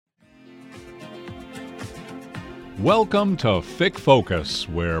Welcome to FIC Focus,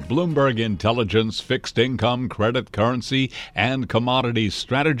 where Bloomberg Intelligence fixed income, credit, currency, and commodities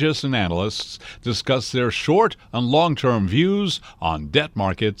strategists and analysts discuss their short and long-term views on debt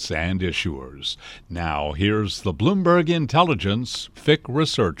markets and issuers. Now, here's the Bloomberg Intelligence FIC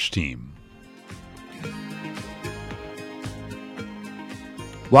research team.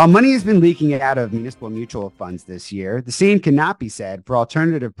 While money has been leaking out of municipal mutual funds this year, the same cannot be said for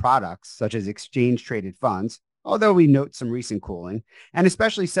alternative products such as exchange-traded funds, although we note some recent cooling, and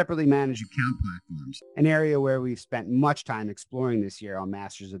especially separately managed account platforms, an area where we've spent much time exploring this year on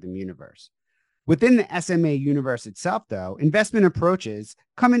Masters of the Muniverse. Within the SMA universe itself, though, investment approaches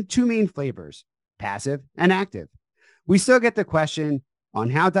come in two main flavors, passive and active. We still get the question on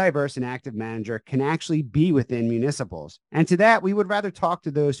how diverse an active manager can actually be within municipals, and to that, we would rather talk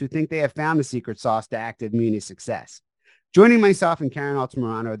to those who think they have found the secret sauce to active muni success. Joining myself and Karen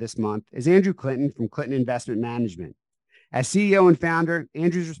Altamirano this month is Andrew Clinton from Clinton Investment Management. As CEO and founder,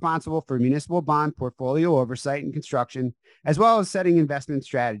 Andrew's responsible for municipal bond portfolio oversight and construction, as well as setting investment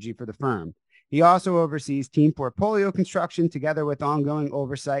strategy for the firm. He also oversees team portfolio construction together with ongoing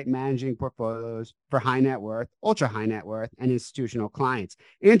oversight managing portfolios for high net worth, ultra high net worth, and institutional clients.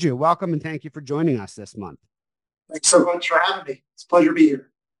 Andrew, welcome and thank you for joining us this month. Thanks so much for having me. It's a pleasure to be here.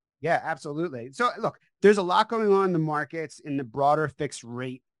 Yeah, absolutely. So look, there's a lot going on in the markets in the broader fixed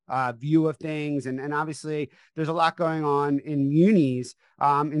rate view of things. And obviously there's a lot going on in munis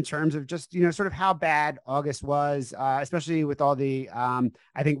in terms of just, sort of how bad August was, especially with all the,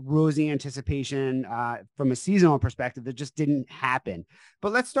 I think, rosy anticipation from a seasonal perspective that just didn't happen.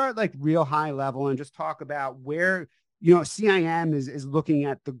 But let's start like real high level and just talk about where, CIM is looking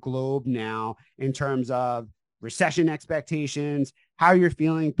at the globe now in terms of recession expectations, how you're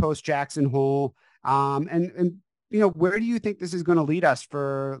feeling post Jackson Hole, and where do you think this is going to lead us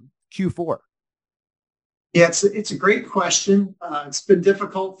for Q4? Yeah, it's a great question. It's been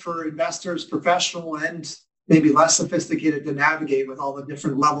difficult for investors, professional and maybe less sophisticated, to navigate with all the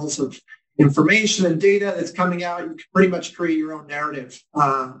different levels of information and data that's coming out. You can pretty much create your own narrative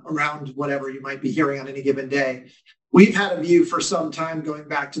around whatever you might be hearing on any given day. We've had a view for some time going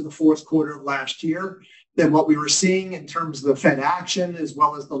back to the fourth quarter of last year that what we were seeing in terms of the Fed action, as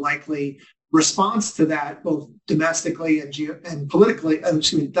well as the likely response to that, both domestically and politically, not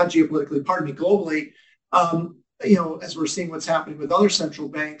geopolitically, globally, as we're seeing what's happening with other central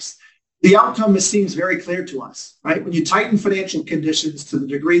banks, the outcome seems very clear to us, right? When you tighten financial conditions to the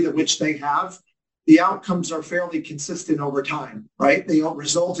degree that which they have, the outcomes are fairly consistent over time, right? They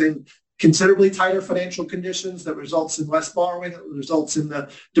result in considerably tighter financial conditions that results in less borrowing, that results in the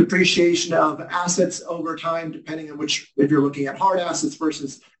depreciation of assets over time, depending on if you're looking at hard assets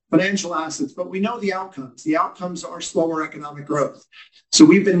versus financial assets. But we know the outcomes. The outcomes are slower economic growth. So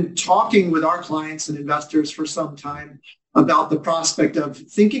we've been talking with our clients and investors for some time about the prospect of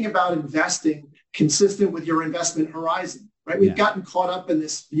thinking about investing consistent with your investment horizon, right? We've gotten caught up in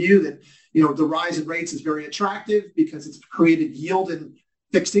this view that, the rise in rates is very attractive because it's created yield and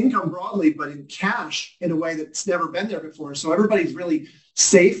fixed income broadly, but in cash in a way that's never been there before. So everybody's really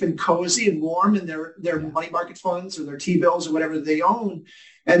safe and cozy and warm in their money market funds or their T-bills or whatever they own.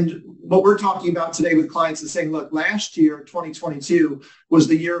 And what we're talking about today with clients is saying, look, last year, 2022, was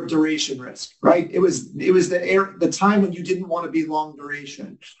the year of duration risk, right? It was the time when you didn't want to be long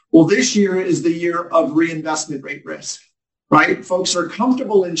duration. Well, this year is the year of reinvestment rate risk, right? Folks are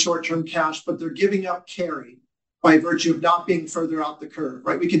comfortable in short-term cash, but they're giving up carry by virtue of not being further out the curve,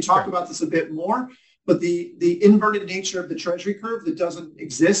 right? We can talk about this a bit more, but the inverted nature of the Treasury curve that doesn't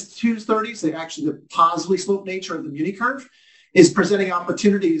exist to 30s, the positively sloped nature of the muni curve is presenting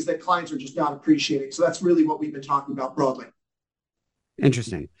opportunities that clients are just not appreciating. So that's really what we've been talking about broadly.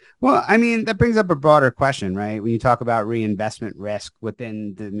 Interesting. Well, I mean, that brings up a broader question, right? When you talk about reinvestment risk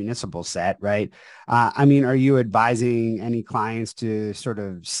within the municipal set, right? Are you advising any clients to sort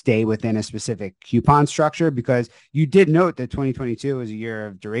of stay within a specific coupon structure? Because you did note that 2022 was a year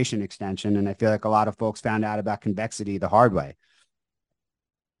of duration extension, and I feel like a lot of folks found out about convexity the hard way.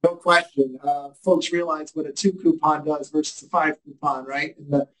 No question. Folks realize what a 2 coupon does versus a 5 coupon, right?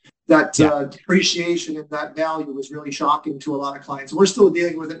 And that depreciation in that value was really shocking to a lot of clients. We're still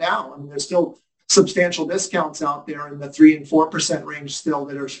dealing with it now. There's still substantial discounts out there in the 3 and 4% range still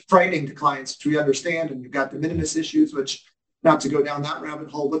that are frightening to clients, which we understand. And you've got the minimus issues, which not to go down that rabbit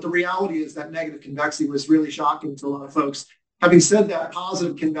hole, but the reality is that negative convexity was really shocking to a lot of folks. Having said that,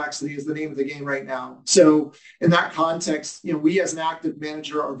 positive convexity is the name of the game right now. So in that context, we as an active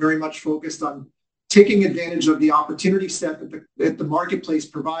manager are very much focused on taking advantage of the opportunity set that the marketplace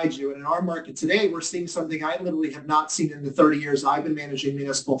provides you. And in our market today, we're seeing something I literally have not seen in the 30 years I've been managing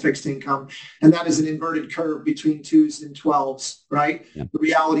municipal fixed income. And that is an inverted curve between 2s and 12s, right? Yeah. The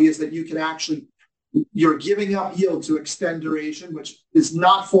reality is that you can actually, you're giving up yield to extend duration, which is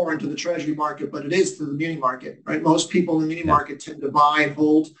not foreign to the treasury market, but it is to the muni market, right? Most people in the muni market tend to buy and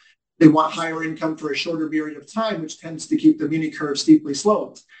hold. They want higher income for a shorter period of time, which tends to keep the muni curve steeply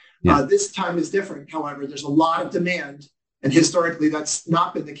sloped. Yeah. This time is different. However, there's a lot of demand, and historically that's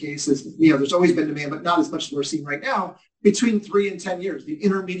not been the case. There's always been demand, but not as much as we're seeing right now. Between 3 and 10 years, the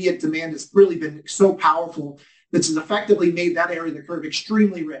intermediate demand has really been so powerful that it's effectively made that area of the curve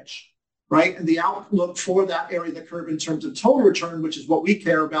extremely rich, right? And the outlook for that area of the curve in terms of total return, which is what we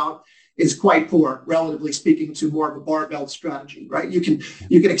care about, is quite poor, relatively speaking, to more of a barbell strategy, right? You can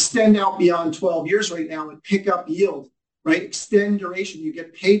extend out beyond 12 years right now and pick up yield. Right? Extend duration. You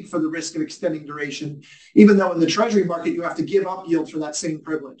get paid for the risk of extending duration, even though in the treasury market, you have to give up yield for that same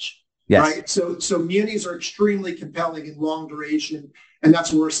privilege. Yes. Right. So munis are extremely compelling in long duration. And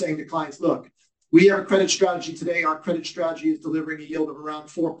that's what we're saying to clients. Look, we have a credit strategy today. Our credit strategy is delivering a yield of around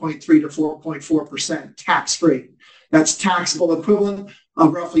 4.3 to 4.4% tax-free. That's taxable equivalent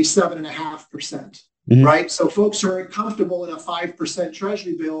of roughly 7.5%. Mm-hmm. Right. So folks who are comfortable in a 5%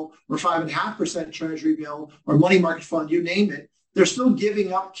 treasury bill or 5.5% treasury bill or money market fund, you name it, they're still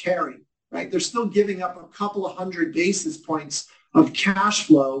giving up carry, right? They're still giving up a couple of 100 basis points of cash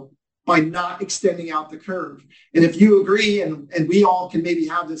flow by not extending out the curve. And if you agree, and we all can maybe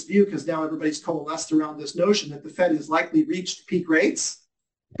have this view because now everybody's coalesced around this notion that the Fed has likely reached peak rates,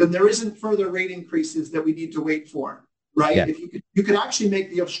 then there isn't further rate increases that we need to wait for, right? Yeah. If you could actually make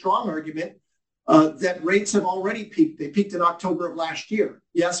the strong argument that rates have already peaked. They peaked in October of last year.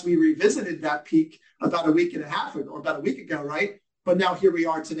 Yes, we revisited that peak about a week and a half ago, or about a week ago, right? But now here we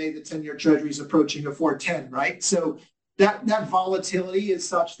are today, the 10-year treasury is approaching a 410, right? So that volatility is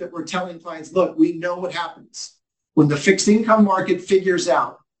such that we're telling clients, look, we know what happens when the fixed income market figures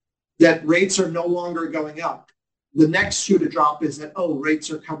out that rates are no longer going up. The next shoe to drop is that, rates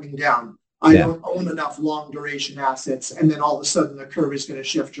are coming down. I don't own enough long duration assets. And then all of a sudden the curve is going to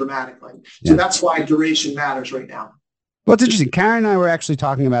shift dramatically. So that's why duration matters right now. Well, it's interesting. Karen and I were actually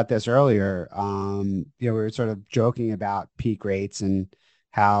talking about this earlier. We were sort of joking about peak rates and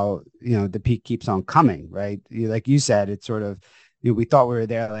how, the peak keeps on coming, right? Like you said, it's sort of, we thought we were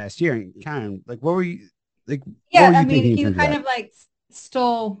there last year. And Karen, what were you like? Yeah, I mean, you kind of like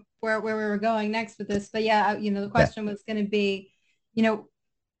stole where we were going next with this. But the question was going to be,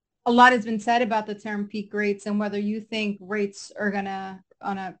 a lot has been said about the term peak rates and whether you think rates are gonna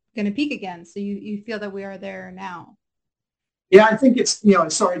peak again. So you feel that we are there now. Yeah, I think it's,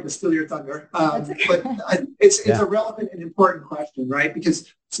 sorry to steal your thunder, but it's a relevant and important question, right?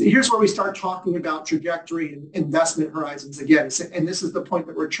 Because here's where we start talking about trajectory and investment horizons again. And this is the point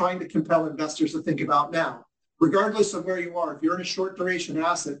that we're trying to compel investors to think about now. Regardless of where you are, if you're in a short duration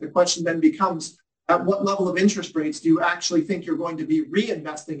asset, the question then becomes, at what level of interest rates do you actually think you're going to be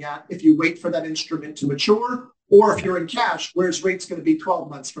reinvesting at if you wait for that instrument to mature? Or if you're in cash, where's rates going to be 12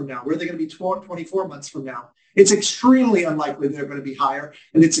 months from now? Where are they going to be 24 months from now? It's extremely unlikely they're going to be higher,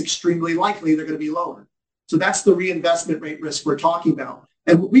 and it's extremely likely they're going to be lower. So that's the reinvestment rate risk we're talking about.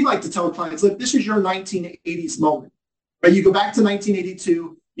 And we like to tell clients, look, this is your 1980s moment. Right? You go back to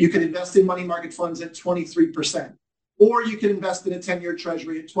 1982, you can invest in money market funds at 23%. Or you can invest in a 10-year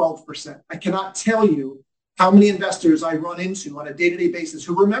treasury at 12%. I cannot tell you how many investors I run into on a day-to-day basis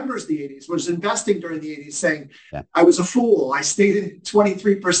who remembers the 80s, was investing during the 80s saying, I was a fool. I stayed in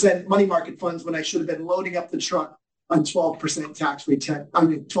 23% money market funds when I should have been loading up the truck on 12% tax-free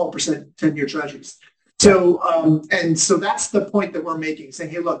 12% 10-year treasuries. So, so that's the point that we're making, saying,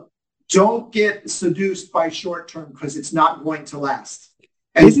 hey, look, don't get seduced by short-term because it's not going to last.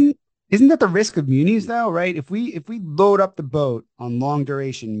 And Isn't that the risk of munis though, right? If we load up the boat on long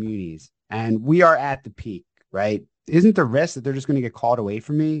duration munis and we are at the peak, right? Isn't the risk that they're just going to get called away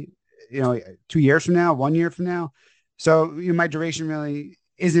from me, 2 years from now, 1 year from now? So my duration really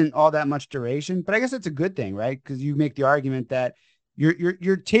isn't all that much duration, but I guess that's a good thing, right? Because you make the argument that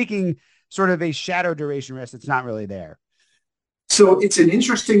you're taking sort of a shadow duration risk that's not really there. So it's an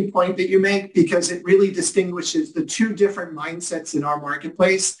interesting point that you make because it really distinguishes the two different mindsets in our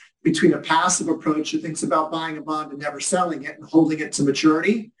marketplace between a passive approach that thinks about buying a bond and never selling it and holding it to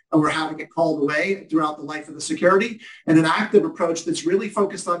maturity, and we're having it called away throughout the life of the security, and an active approach that's really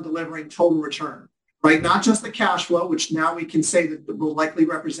focused on delivering total return, right? Not just the cash flow, which now we can say that will likely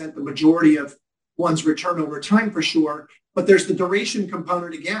represent the majority of one's return over time for sure, but there's the duration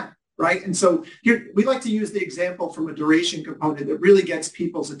component again, right? And so here we like to use the example from a duration component that really gets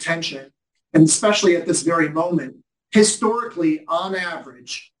people's attention. and especially at this very moment, historically, on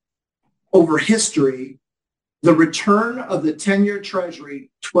average, over history, the return of the 10-year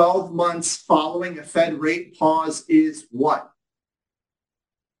Treasury 12 months following a Fed rate pause is what?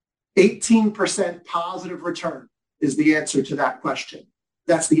 18% positive return is the answer to that question.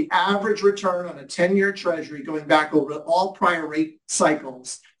 That's the average return on a 10-year Treasury going back over all prior rate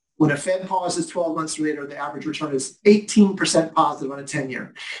cycles. When a Fed pauses 12 months later, the average return is 18% positive on a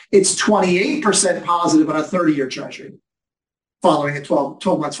 10-year. It's 28% positive on a 30-year Treasury following a 12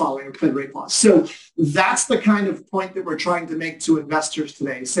 months following a Fed rate pause. So that's the kind of point that we're trying to make to investors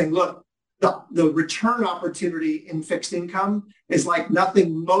today, saying, look, the return opportunity in fixed income is like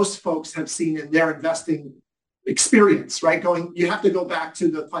nothing most folks have seen in their investing experience, right? You have to go back to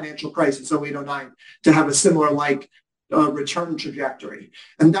the financial crisis, 08, 09, to have a similar return trajectory.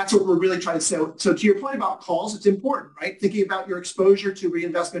 And that's what we're really trying to say. So to your point about calls, it's important, right? Thinking about your exposure to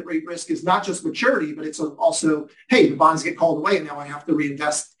reinvestment rate risk is not just maturity, but it's also, hey, the bonds get called away and now I have to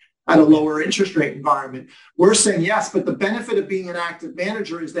reinvest at a lower interest rate environment. We're saying yes, but the benefit of being an active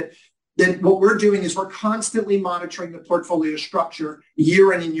manager is that what we're doing is we're constantly monitoring the portfolio structure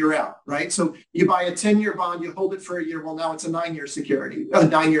year in and year out, right? So you buy a 10-year bond, you hold it for a year. Well, now it's a 9-year security, a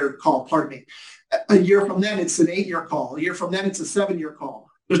 9-year call, pardon me. A year from then, it's an 8-year call. A year from then, it's a 7-year call.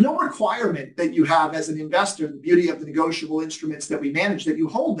 There's no requirement that you have as an investor, the beauty of the negotiable instruments that we manage, that you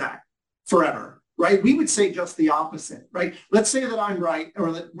hold that forever, right? We would say just the opposite, right? Let's say that I'm right,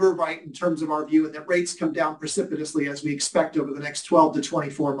 or that we're right in terms of our view, and that rates come down precipitously as we expect over the next 12 to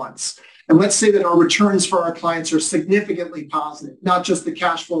 24 months. And let's say that our returns for our clients are significantly positive, not just the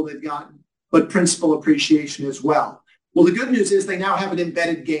cash flow they've gotten, but principal appreciation as well. Well, the good news is they now have an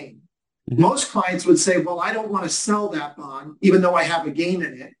embedded gain. Most clients would say, well, I don't want to sell that bond, even though I have a gain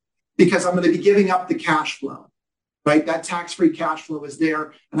in it, because I'm going to be giving up the cash flow, right? That tax-free cash flow is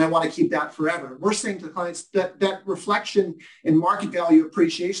there, and I want to keep that forever. We're saying to clients that that reflection in market value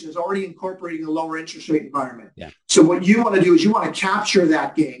appreciation is already incorporating a lower interest rate environment. Yeah. So what you want to do is you want to capture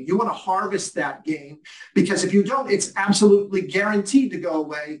that gain. You want to harvest that gain, because if you don't, it's absolutely guaranteed to go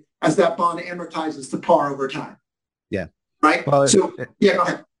away as that bond amortizes to par over time. Yeah. Right? Well, so, yeah, go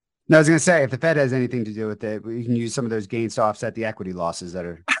ahead. No, I was going to say, if the Fed has anything to do with it, we can use some of those gains to offset the equity losses that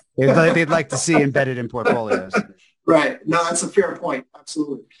are they'd like to see embedded in portfolios. Right. No, that's a fair point.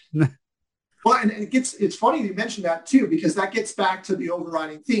 Absolutely. Well, and it's funny you mentioned that too, because that gets back to the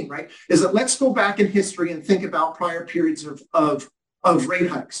overriding theme, right? Is that let's go back in history and think about prior periods of rate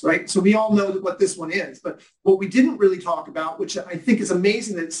hikes, right? So we all know what this one is, but what we didn't really talk about, which I think is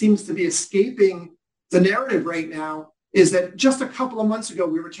amazing that it seems to be escaping the narrative right now, is that just a couple of months ago,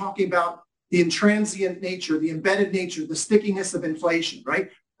 we were talking about the intransient nature, the embedded nature, the stickiness of inflation, right?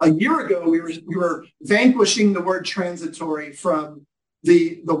 A year ago, we were vanquishing the word transitory from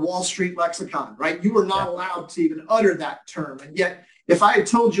the Wall Street lexicon, right? You were not allowed to even utter that term. And yet, if I had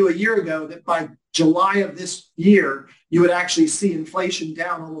told you a year ago that by July of this year, you would actually see inflation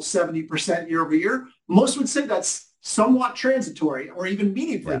down almost 70% year over year, most would say that's somewhat transitory or even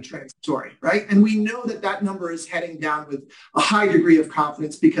meaningfully transitory, right? And we know that that number is heading down with a high degree of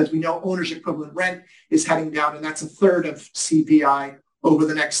confidence, because we know ownership equivalent rent is heading down, and that's a third of CPI over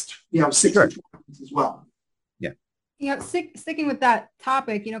the next 6 to 12 months as well. Yeah. Sticking with that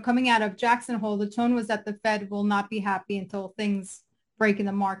topic, coming out of Jackson Hole, the tone was that the Fed will not be happy until things break in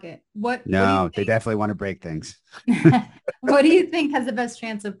the market. No, they definitely want to break things. What do you think has the best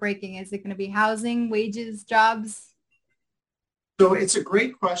chance of breaking? Is it going to be housing, wages, jobs? So it's a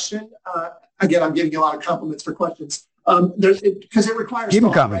great question. Again, I'm giving you a lot of compliments for questions. Because it requires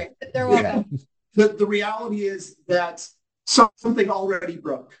thought, right? They're welcome. The reality is that something already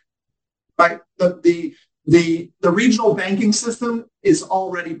broke, right? The regional banking system is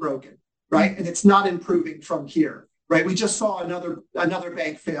already broken, right? And it's not improving from here, right? We just saw another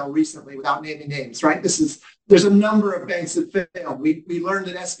bank fail recently, without naming names, right? There's a number of banks that failed. We learned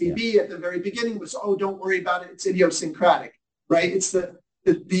that SVB at the very beginning was, oh, don't worry about it, it's idiosyncratic, right? It's the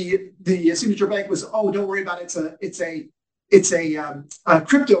Signature Bank was, oh, don't worry about it, it's a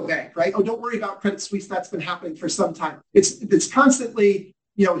crypto bank, right? Oh, don't worry about Credit Suisse, that's been happening for some time. It's constantly,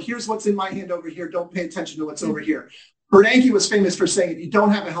 here's what's in my hand over here, don't pay attention to what's over here. Bernanke was famous for saying, if you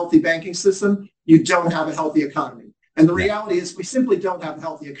don't have a healthy banking system, you don't have a healthy economy. And the reality is we simply don't have a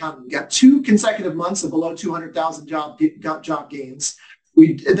healthy economy. We got 2 consecutive months of below 200,000 job gains.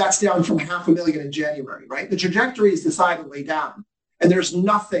 That's down from 500,000 in January, right? The trajectory is decidedly down. And there's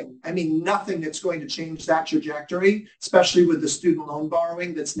nothing that's going to change that trajectory, especially with the student loan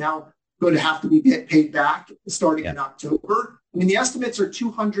borrowing that's now going to have to be paid back starting in October. I mean, the estimates are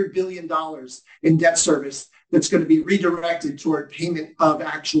 $200 billion in debt service that's going to be redirected toward payment of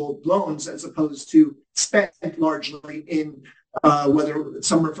actual loans as opposed to spent largely in whether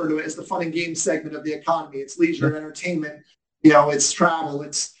some refer to it as the fun and games segment of the economy. It's leisure and entertainment, it's travel,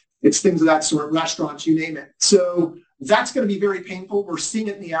 it's things of that sort, restaurants, you name it. So that's going to be very painful. We're seeing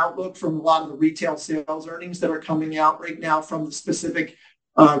it in the outlook from a lot of the retail sales earnings that are coming out right now from the specific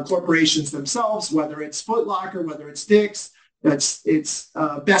corporations themselves, whether it's Foot Locker, whether it's Dick's, it's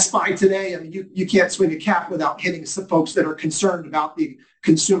Best Buy today. I mean, you can't swing a cap without hitting some folks that are concerned about the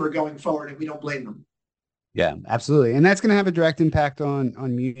consumer going forward, and we don't blame them. Yeah, absolutely. And that's going to have a direct impact on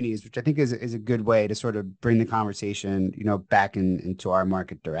munis, which I think is a good way to sort of bring the conversation, back into our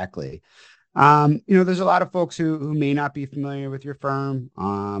market directly. There's a lot of folks who may not be familiar with your firm.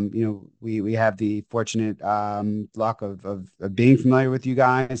 We have the fortunate luck of being familiar with you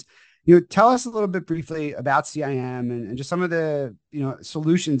guys. Tell us a little bit briefly about CIM and just some of the,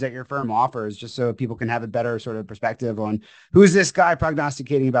 solutions that your firm offers, just so people can have a better sort of perspective on who is this guy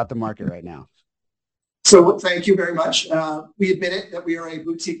prognosticating about the market right now. So thank you very much. We admit it that we are a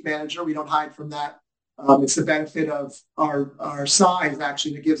boutique manager. We don't hide from that. It's the benefit of our size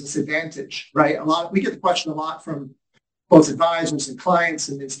actually that gives us advantage, right? We get the question a lot from both advisors and clients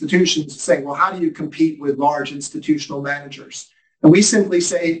and institutions saying, well, how do you compete with large institutional managers? And we simply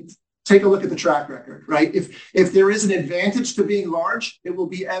say, take a look at the track record, right? If there is an advantage to being large, it will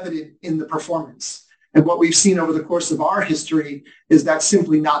be evident in the performance. And what we've seen over the course of our history is that's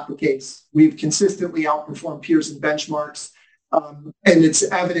simply not the case. We've consistently outperformed peers and benchmarks. And it's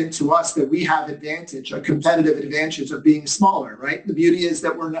evident to us that we have a competitive advantage of being smaller, right? The beauty is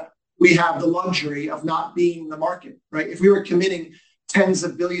that we have the luxury of not being the market, right? If we were committing tens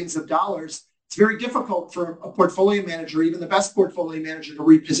of billions of dollars, it's very difficult for a portfolio manager, even the best portfolio manager, to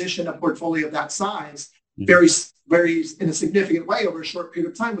reposition a portfolio of that size very in a significant way over a short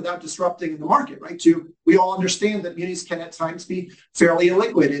period of time without disrupting the market, right? We all understand that munis can at times be fairly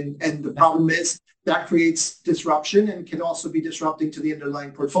illiquid, and the problem is that creates disruption and can also be disrupting to the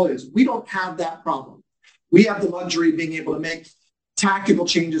underlying portfolios. We don't have that problem. We have the luxury of being able to make tactical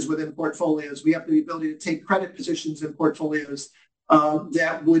changes within portfolios. We have the ability to take credit positions in portfolios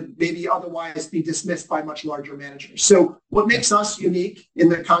that would maybe otherwise be dismissed by much larger managers. So what makes us unique in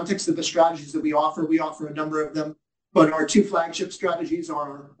the context of the strategies that we offer a number of them, but our two flagship strategies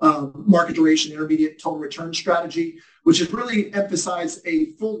are market duration intermediate total return strategy, which has really emphasized a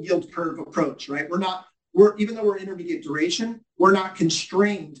full yield curve approach, right? Even though we're intermediate duration, we're not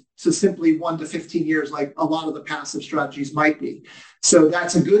constrained to simply 1 to 15 years like a lot of the passive strategies might be. So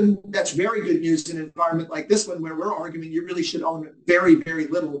that's very good news in an environment like this one, where we're arguing you really should own very, very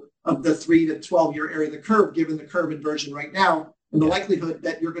little of the 3 to 12 year area of the curve, given the curve inversion right now, and the likelihood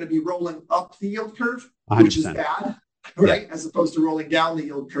that you're going to be rolling up the yield curve, 100%. Which is bad, right? As opposed to rolling down the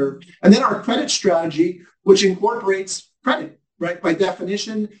yield curve. And then our credit strategy, which incorporates credit. Right, by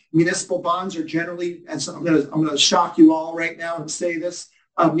definition, municipal bonds are generally, and so I'm going to shock you all right now and say this: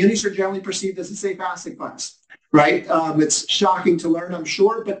 munis are generally perceived as a safe asset class. Right, it's shocking to learn, I'm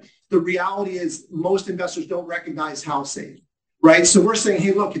sure, but the reality is most investors don't recognize how safe. Right, so we're saying,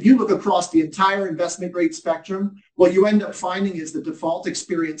 hey, look, if you look across the entire investment grade spectrum, what you end up finding is the default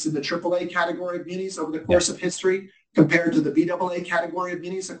experience in the AAA category of munis over the course of history compared to the BAA category of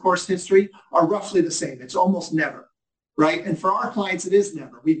munis, of course, history are roughly the same. It's almost never. Right. And for our clients, it is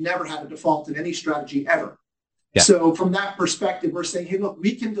never. We've never had a default in any strategy ever. Yeah. So from that perspective, we're saying, hey, look,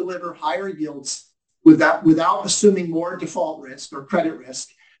 we can deliver higher yields without assuming more default risk or credit risk.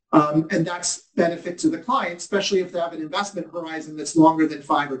 And that's benefit to the client, especially if they have an investment horizon that's longer than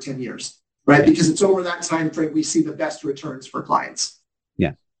 5 or 10 years. Right. Because it's over that time frame we see the best returns for clients.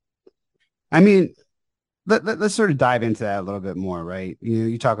 Yeah. I mean, let's sort of dive into that a little bit more. Right.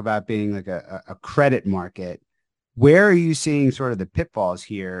 You talk about being like a credit market. Where are you seeing sort of the pitfalls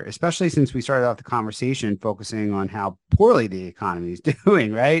here, especially since we started off the conversation focusing on how poorly the economy is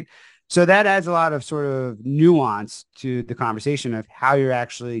doing, right? So that adds a lot of sort of nuance to the conversation of how you're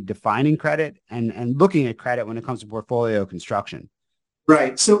actually defining credit and looking at credit when it comes to portfolio construction.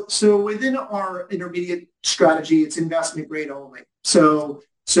 Right. So within our intermediate strategy, it's investment grade only. So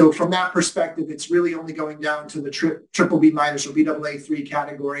from that perspective, it's really only going down to the triple B minus or Baa3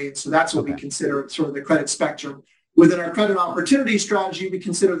 category. And so that's what we consider sort of the credit spectrum. Within our credit opportunity strategy, we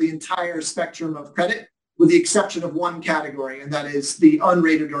consider the entire spectrum of credit with the exception of one category, and that is the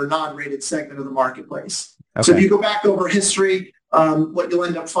unrated or non-rated segment of the marketplace. Okay. So if you go back over history, what you'll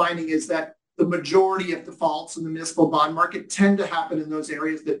end up finding is that the majority of defaults in the municipal bond market tend to happen in those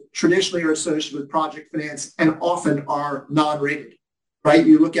areas that traditionally are associated with project finance and often are non-rated, right?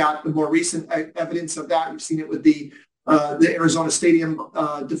 You look at the more recent evidence of that. We've seen it with the the Arizona Stadium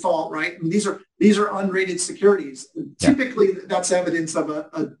default, right? I mean, these are unrated securities. Yeah. Typically, that's evidence of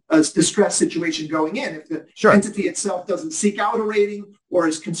a distressed situation going in. If the entity itself doesn't seek out a rating or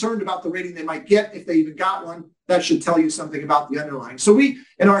is concerned about the rating they might get if they even got one, that should tell you something about the underlying. So we,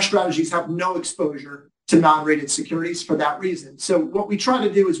 in our strategies, have no exposure to non-rated securities for that reason. So what we try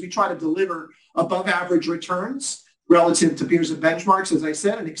to do is we try to deliver above average returns relative to peers and benchmarks, as I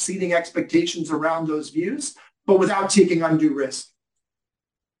said, and exceeding expectations around those views, but without taking undue risk.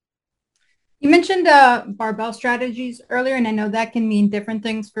 You mentioned barbell strategies earlier, and I know that can mean different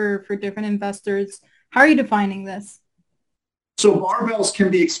things for different investors. How are you defining this? So barbells can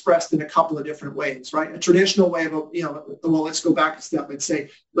be expressed in a couple of different ways, right? A traditional way of, well, let's go back a step and say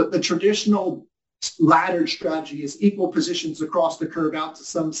the traditional laddered strategy is equal positions across the curve out to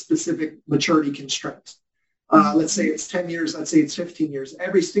some specific maturity constraint. Let's say it's 10 years, let's say it's 15 years.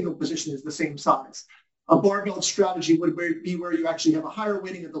 Every single position is the same size. A barbell strategy would be where you actually have a higher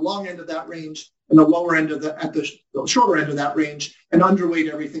weighting at the long end of that range and the lower end of at the shorter end of that range, and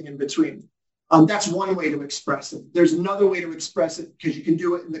underweight everything in between. That's one way to express it. There's another way to express it because you can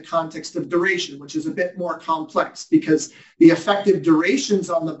do it in the context of duration, which is a bit more complex because the effective durations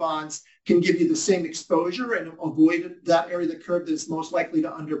on the bonds can give you the same exposure and avoid that area of the curve that's most likely to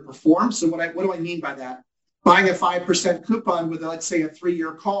underperform. So what do I mean by that? Buying a 5% coupon with, let's say, a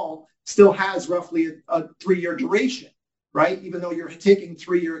 3-year call still has roughly a 3-year duration, right? Even though you're taking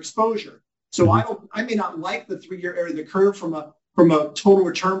 3-year exposure. So I may not like the 3-year area of the curve from a total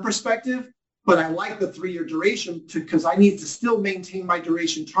return perspective, but I like the 3-year duration because I need to still maintain my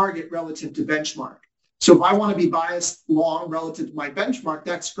duration target relative to benchmark. So if I want to be biased long relative to my benchmark,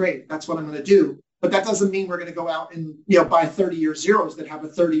 that's great. That's what I'm going to do. But that doesn't mean we're going to go out and buy 30-year zeros that have a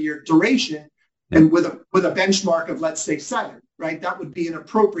 30-year duration and with a benchmark of, let's say, 7, right? That would be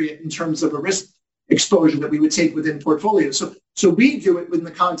inappropriate in terms of a risk exposure that we would take within portfolios. So we do it in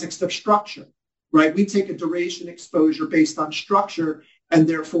the context of structure, right? We take a duration exposure based on structure and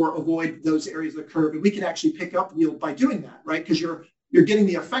therefore avoid those areas of the curve. And we can actually pick up yield by doing that, right? Because you're getting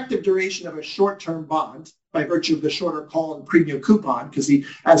the effective duration of a short-term bond by virtue of the shorter call and premium coupon, because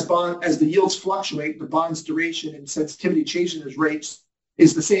as the yields fluctuate, the bond's duration and sensitivity changes as rates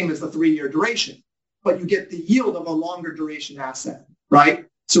is the same as the 3-year duration, but you get the yield of a longer duration asset, right?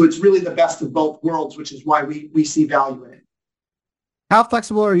 So it's really the best of both worlds, which is why we see value in it. How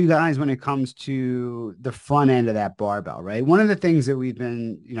flexible are you guys when it comes to the front end of that barbell, right? One of the things that we've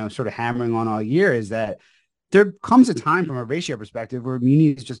been, sort of hammering on all year is that there comes a time from a ratio perspective where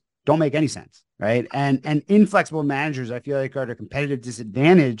munis just don't make any sense, right? And inflexible managers, I feel like, are at a competitive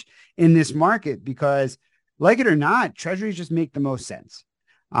disadvantage in this market because, like it or not, treasuries just make the most sense.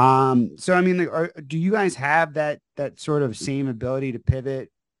 So, I mean, do you guys have that sort of same ability to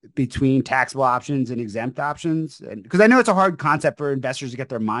pivot between taxable options and exempt options? And because I know it's a hard concept for investors to get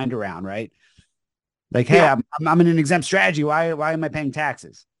their mind around, right? Like, hey, yeah. I'm in an exempt strategy. Why am I paying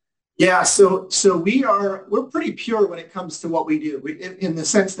taxes? Yeah, so we're pretty pure when it comes to what we do, in the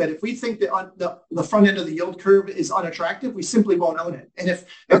sense that if we think that the front end of the yield curve is unattractive, we simply won't own it. And if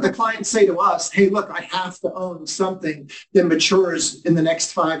the clients say to us, hey, look, I have to own something that matures in the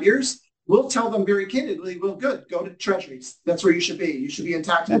next 5 years, we'll tell them very candidly, well, good, go to treasuries. That's where you should be. You should be in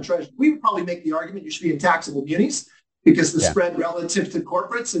taxable treasuries. We would probably make the argument you should be in taxable munis because the spread relative to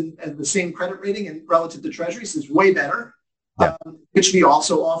corporates and the same credit rating and relative to treasuries is way better. Which we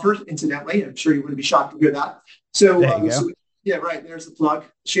also offer, incidentally. I'm sure you wouldn't be shocked to hear that. So yeah, right. There's the plug,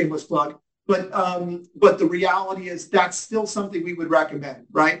 shameless plug. But the reality is that's still something we would recommend,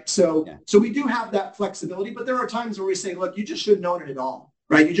 right? So we do have that flexibility, but there are times where we say, look, you just shouldn't own it at all,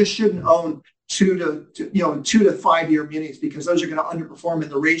 right? You just shouldn't own 2 to 5 year munis because those are going to underperform,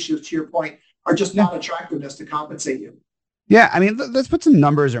 and the ratios, to your point, are just not attractiveness to compensate you. Yeah, I mean, let's put some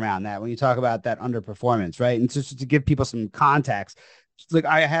numbers around that when you talk about that underperformance, right? And just to give people some context, like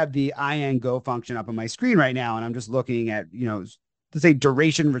I have the IN Go function up on my screen right now, and I'm just looking at, let's say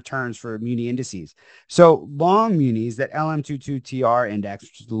duration returns for muni indices. So long munis, that LM22TR index,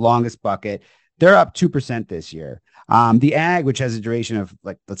 which is the longest bucket, they're up 2% this year. The ag, which has a duration of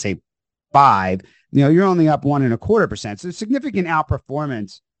let's say 5, you're only up 1.25%. So significant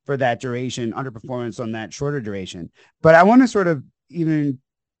outperformance for that duration, underperformance on that shorter duration. But I want to sort of even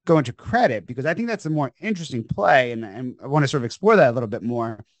go into credit because I think that's a more interesting play. And I want to sort of explore that a little bit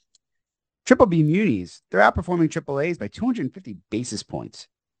more. Triple B munis, they're outperforming AAAs by 250 basis points.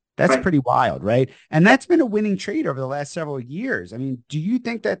 That's pretty wild, right? And that's been a winning trade over the last several years. I mean, do you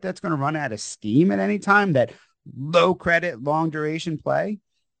think that that's going to run out of steam at any time, that low credit, long duration play?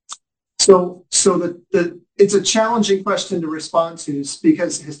 It's a challenging question to respond to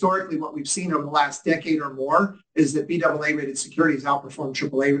because historically what we've seen over the last decade or more is that BAA rated securities outperform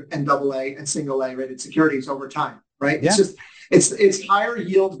AAA and AA and single A rated securities over time, right? Yeah. It's higher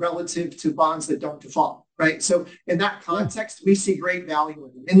yield relative to bonds that don't default, right? So in that context, we see great value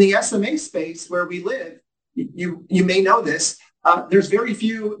in them. In the SMA space where we live, you may know this, there's very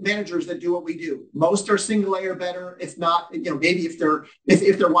few managers that do what we do. Most are single A or better. If not, maybe if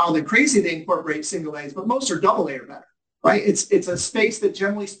they're wild and crazy, they incorporate single A's, but most are double A or better, right? It's a space that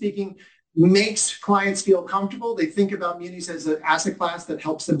generally speaking makes clients feel comfortable. They think about munis as an asset class that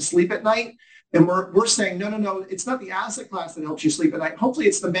helps them sleep at night. And we're saying, no, it's not the asset class that helps you sleep at night. Hopefully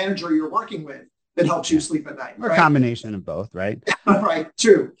it's the manager you're working with that helps you sleep at night. Or a combination of both, right? Right,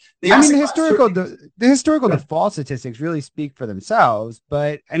 true. The historical default statistics really speak for themselves,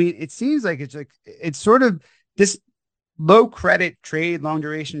 but I mean, it seems like it's sort of this low credit trade, long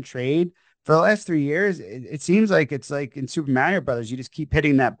duration trade for the last 3 years. It seems like it's like in Super Mario Brothers, you just keep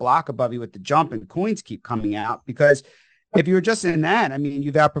hitting that block above you with the jump and coins keep coming out, because if you were just in that, I mean,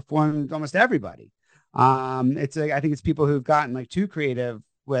 you've outperformed almost everybody. I think it's people who've gotten like too creative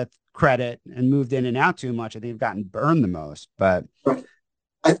with credit and moved in and out too much. I think they've gotten burned the most. But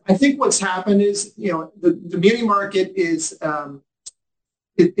I think what's happened is, the muni market is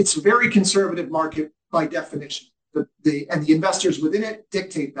it's a very conservative market by definition. And the investors within it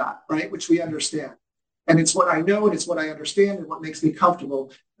dictate that, right? Which we understand. And it's what I know and it's what I understand and what makes me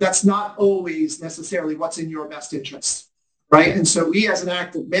comfortable. That's not always necessarily what's in your best interest. Right. And so we as an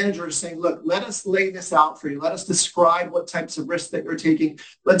active manager are saying, look, let us lay this out for you. Let us describe what types of risks that you're taking.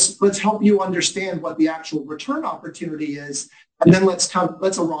 Let's help you understand what the actual return opportunity is. And then let's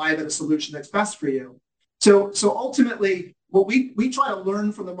arrive at a solution that's best for you. So ultimately, what we try to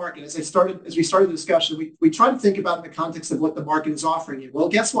learn from the market, as we started the discussion, we try to think about in the context of what the market is offering you. Well,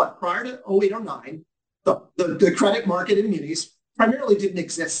 guess what? Prior to 0809, the credit market in munis primarily didn't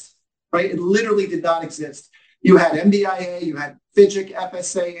exist, right? It literally did not exist. You had MBIA, you had FIGIC,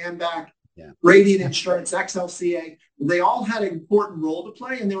 FSA, AMBAC, Radiant Insurance, XLCA. They all had an important role to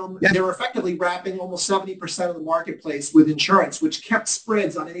play, and they were effectively wrapping almost 70% of the marketplace with insurance, which kept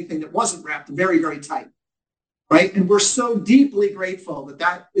spreads on anything that wasn't wrapped very, very tight, right? And we're so deeply grateful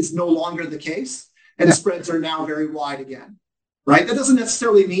that is no longer the case, and spreads are now very wide again, right? That doesn't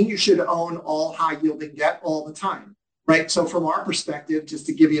necessarily mean you should own all high-yielding debt all the time, right? So from our perspective, just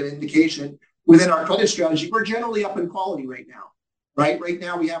to give you an indication, within our credit strategy, we're generally up in quality right now, right? Right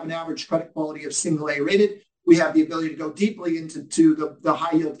now, we have an average credit quality of single A rated. We have the ability to go deeply into the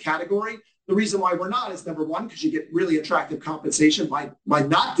high yield category. The reason why we're not is number one, because you get really attractive compensation by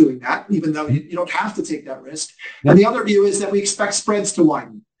not doing that, even though you don't have to take that risk. And the other view is that we expect spreads to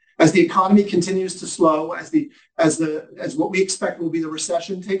widen as the economy continues to slow, as what we expect will be the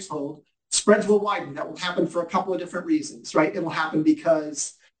recession takes hold. Spreads will widen. That will happen for a couple of different reasons, right? It'll happen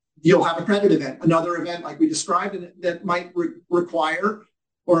because you'll have a credit event, another event like we described, and that might require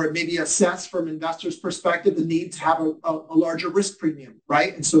or maybe assess from investors' perspective the need to have a larger risk premium,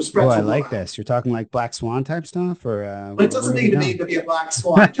 right? And so spreads. Oh, I like this. You're talking like black swan type stuff, or but it doesn't need to be a black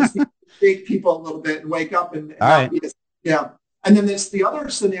swan. It just needs to shake people a little bit and wake up and And then there's the other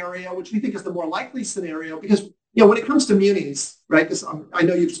scenario, which we think is the more likely scenario, because when it comes to munis, right? Because I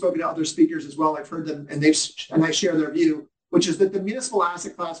know you've spoken to other speakers as well. I've heard them, and I share their view, which is that the municipal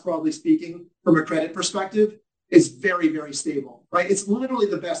asset class, broadly speaking, from a credit perspective, is very, very stable, right? It's literally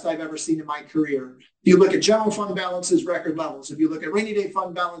the best I've ever seen in my career. If you look at general fund balances, record levels. If you look at rainy day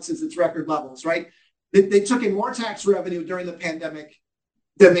fund balances, it's record levels, right? They took in more tax revenue during the pandemic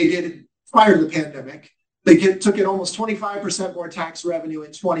than they did prior to the pandemic. They took in almost 25% more tax revenue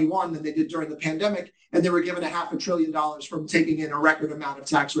in 21 than they did during the pandemic, and they were given $500 billion from taking in a record amount of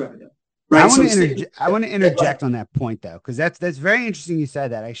tax revenue. Right. I want to interject on that point, though, because that's very interesting. You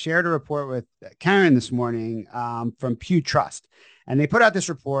said that. I shared a report with Karen this morning from Pew Trust, and they put out this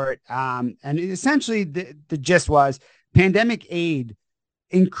report. And essentially, the gist was pandemic aid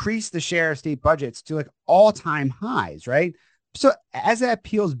increased the share of state budgets to like all-time highs. Right. So as that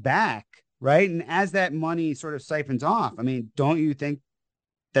peels back, right, and as that money sort of siphons off, I mean, don't you think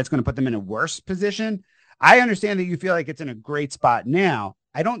that's going to put them in a worse position? I understand that you feel like it's in a great spot now.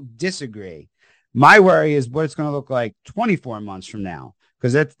 I don't disagree. My worry is what it's going to look like 24 months from now,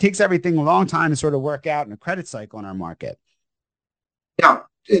 because it takes everything a long time to sort of work out in a credit cycle in our market. Yeah,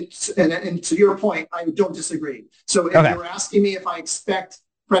 and to your point, I don't disagree. So if you're asking me if I expect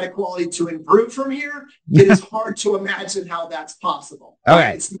credit quality to improve from here, it is hard to imagine how that's possible.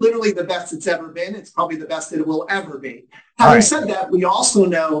 Okay. It's literally the best it's ever been. It's probably the best it will ever be. Having said that, we also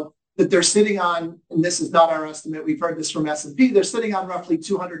know that they're sitting on, and this is not our estimate, we've heard this from S&P, they're sitting on roughly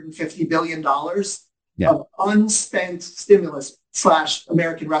 $250 billion of unspent stimulus /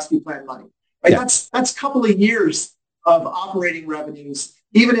 American Rescue Plan money. Right? That's a couple of years of operating revenues,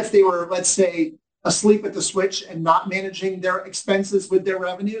 even if they were, let's say, asleep at the switch and not managing their expenses with their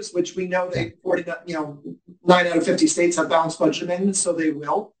revenues, which we know 9 out of 50 states have balanced budget amendments, so they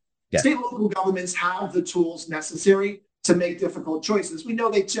will. State and local governments have the tools necessary to make difficult choices. We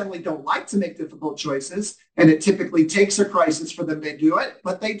know they generally don't like to make difficult choices, and it typically takes a crisis for them to do it,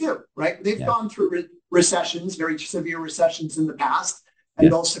 but they do, right? They've gone through recessions, very severe recessions in the past,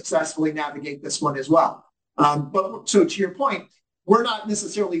 and they'll successfully navigate this one as well. But so to your point, we're not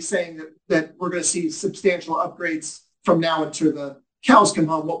necessarily saying that we're going to see substantial upgrades from now until the cows come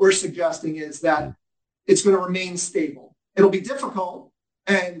home. What we're suggesting is that it's going to remain stable. It'll be difficult,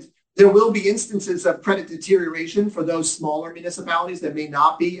 and there will be instances of credit deterioration for those smaller municipalities that may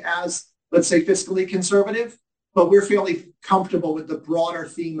not be as, let's say, fiscally conservative, but we're fairly comfortable with the broader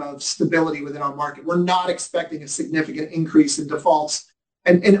theme of stability within our market. We're not expecting a significant increase in defaults.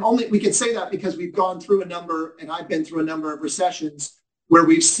 And only we can say that because we've gone through a number, and I've been through a number of recessions where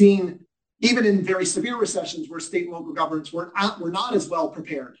we've seen, even in very severe recessions where state and local governments were not as well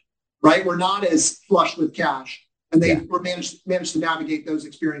prepared, right? We're not as flush with cash. And they were managed to navigate those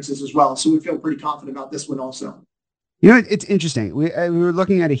experiences as well. So we feel pretty confident about this one also. You know, it's interesting. We were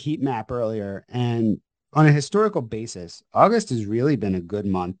looking at a heat map earlier, and on a historical basis, August has really been a good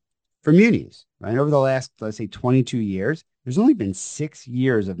month for munis, right? Over the last, let's say, 22 years, there's only been 6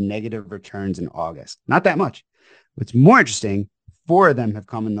 years of negative returns in August. Not that much. What's more interesting, 4 of them have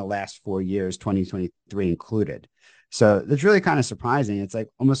come in the last 4 years, 2023 included. So that's really kind of surprising. It's like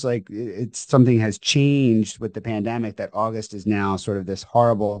almost like it's something has changed with the pandemic, that August is now sort of this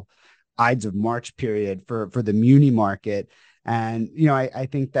horrible Ides of March period for the muni market. And, you know, I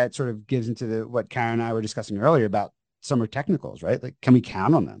think that sort of gives into what Karen and I were discussing earlier about summer technicals, right? Like, can we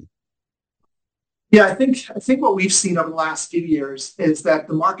count on them? Yeah, I think what we've seen over the last few years is that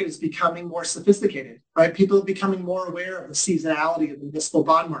the market is becoming more sophisticated, right? People are becoming more aware of the seasonality of the municipal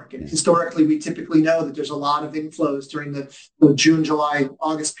bond market. Historically, we typically know that there's a lot of inflows during the June, July,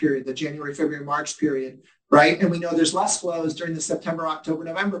 August period, the January, February, March period, right? And we know there's less flows during the September, October,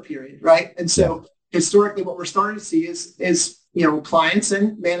 November period, right? And so historically, what we're starting to see is clients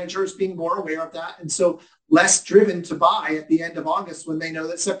and managers being more aware of that. And so less driven to buy at the end of August when they know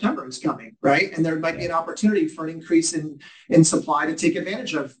that September is coming, right? And there might be an opportunity for an increase in supply to take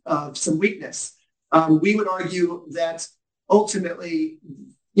advantage of some weakness. We would argue that ultimately,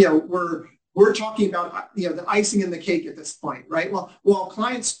 we're talking about the icing in the cake at this point, right? Well, while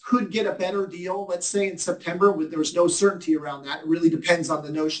clients could get a better deal, let's say in September, there's no certainty around that. It really depends on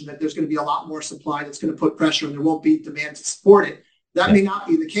the notion that there's going to be a lot more supply that's going to put pressure and there won't be demand to support it. That may not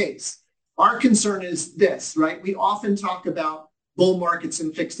be the case. Our concern is this, right? We often talk about bull markets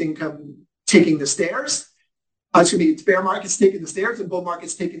and fixed income taking the stairs. It's bear markets taking the stairs and bull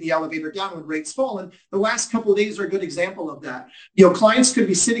markets taking the elevator down when rates fall. And the last couple of days are a good example of that. Clients could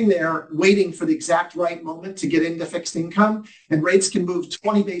be sitting there waiting for the exact right moment to get into fixed income, and rates can move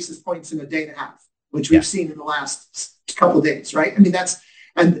 20 basis points in a day and a half, which we've seen in the last couple of days, right? I mean,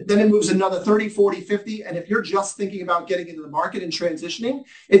 and then it moves another 30, 40, 50. And if you're just thinking about getting into the market and transitioning,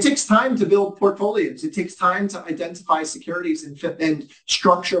 it takes time to build portfolios. It takes time to identify securities and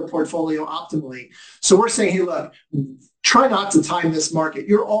structure a portfolio optimally. So we're saying, hey, look, try not to time this market.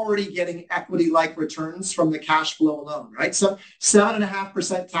 You're already getting equity-like returns from the cash flow alone, right? So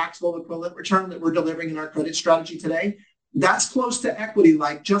 7.5% taxable equivalent return that we're delivering in our credit strategy today, that's close to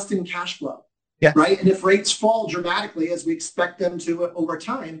equity-like just in cash flow. Yeah. Right. And if rates fall dramatically, as we expect them to over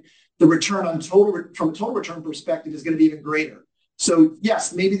time, the return on from a total return perspective is going to be even greater. So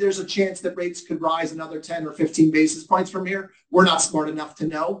yes, maybe there's a chance that rates could rise another 10 or 15 basis points from here. We're not smart enough to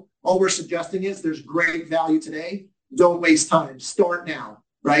know. All we're suggesting is there's great value today. Don't waste time. Start now.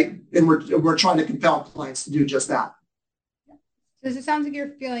 Right. And we're trying to compel clients to do just that. So it sounds like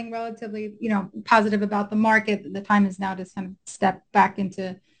you're feeling relatively, positive about the market. The time is now to kind of step back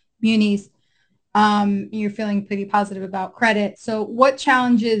into munis. You're feeling pretty positive about credit. So what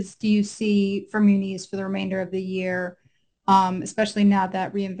challenges do you see for munis for the remainder of the year, especially now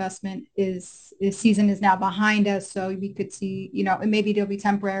that reinvestment season is now behind us? So we could see, and maybe it'll be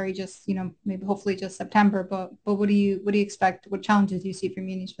temporary, just, maybe hopefully just September. But what do you expect? What challenges do you see for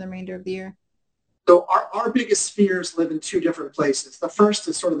munis for the remainder of the year? So our biggest fears live in 2 different places. The first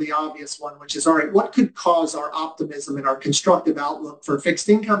is sort of the obvious one, which is, all right, what could cause our optimism and our constructive outlook for fixed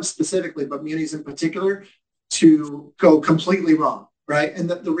income specifically, but munis in particular, to go completely wrong, right? And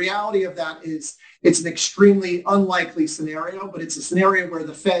the reality of that is it's an extremely unlikely scenario, but it's a scenario where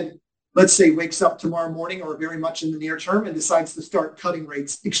the Fed, let's say, wakes up tomorrow morning or very much in the near term and decides to start cutting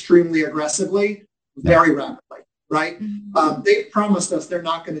rates extremely aggressively, very rapidly, right? They've promised us they're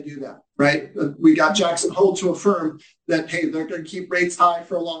not going to do that, right? We got Jackson Hole to affirm that, hey, they're going to keep rates high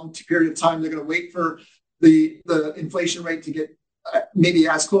for a long period of time. They're going to wait for the inflation rate to get maybe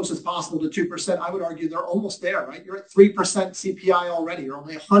as close as possible to 2%. I would argue they're almost there, right? You're at 3% CPI already. You're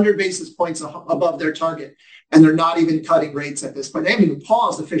only 100 basis points above their target, and they're not even cutting rates at this point. They haven't even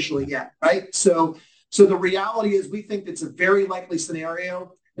paused officially yet, right? So the reality is we think it's a very likely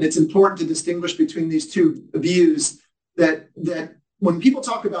scenario, and it's important to distinguish between these two views that when people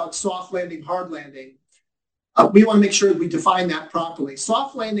talk about soft landing, hard landing, we want to make sure that we define that properly.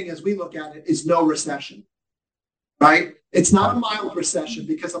 Soft landing, as we look at it, is no recession, right? It's not a mild recession,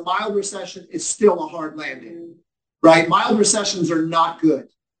 because a mild recession is still a hard landing, right? Mild recessions are not good,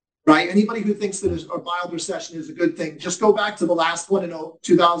 right? Anybody who thinks that a mild recession is a good thing, just go back to the last one in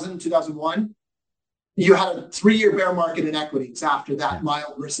 2000, 2001. You had a 3-year bear market in equities after that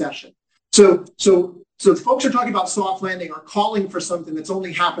mild recession. So the folks who are talking about soft landing are calling for something that's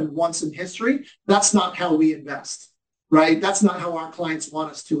only happened once in history. That's not how we invest. Right? That's not how our clients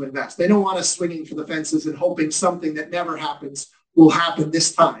want us to invest. They don't want us swinging for the fences and hoping something that never happens will happen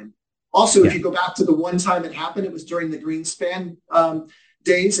this time. Also, if you go back to the one time it happened, it was during the Greenspan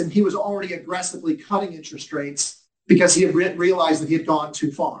days, and he was already aggressively cutting interest rates because he had realized that he had gone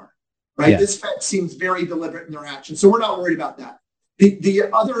too far. Right? This Fed seems very deliberate in their action. So we're not worried about that. The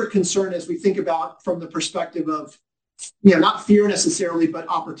other concern, as we think about from the perspective of, not fear necessarily, but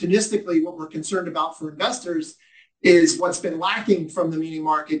opportunistically, what we're concerned about for investors is what's been lacking from the muni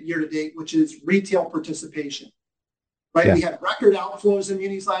market year to date, which is retail participation, right? We had record outflows in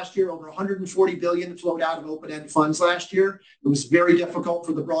munis last year. Over 140 billion flowed out of open-end funds last year. It was very difficult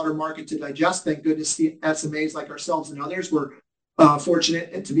for the broader market to digest. Thank goodness the SMAs like ourselves and others were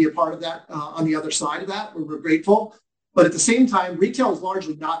fortunate to be a part of that on the other side of that. We're grateful. But at the same time, retail is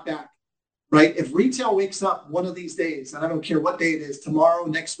largely not back, right? If retail wakes up one of these days, and I don't care what day it is, tomorrow,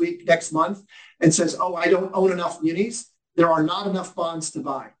 next week, next month, and says, oh, I don't own enough munis, there are not enough bonds to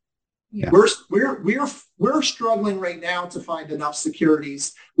buy. We're struggling right now to find enough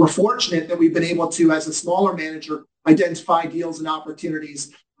securities. We're fortunate that we've been able to, as a smaller manager, identify deals and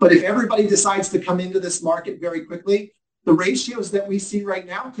opportunities. But if everybody decides to come into this market very quickly, the ratios that we see right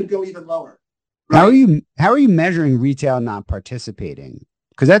now could go even lower. Right? How are you measuring retail not participating?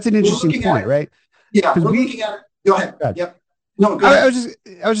 Because that's an interesting point, right? Yeah, we're looking at it. Go ahead. Yep. No, go ahead.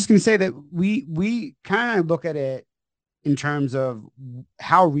 I was just going to say that we kind of look at it in terms of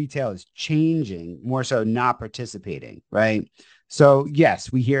how retail is changing, more so not participating, right? So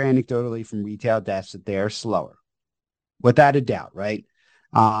yes, we hear anecdotally from retail desks that they're slower, without a doubt, right?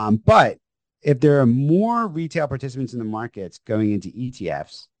 But if there are more retail participants in the markets going into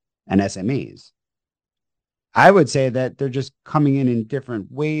ETFs and SMEs, I would say that they're just coming in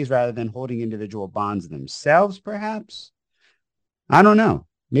different ways rather than holding individual bonds themselves, perhaps. I don't know.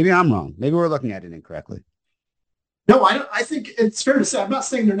 Maybe I'm wrong. Maybe we're looking at it incorrectly. No, I think it's fair to say, I'm not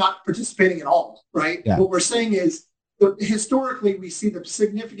saying they're not participating at all, right? Yeah. What we're saying is historically, we see the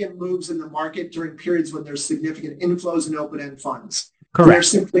significant moves in the market during periods when there's significant inflows in open-end funds.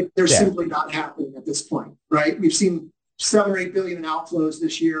 Correct. They're simply not happening at this point, right? We've seen 7 or 8 billion in outflows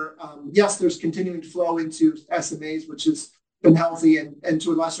this year. Yes, there's continuing to flow into SMAs, which has been healthy, and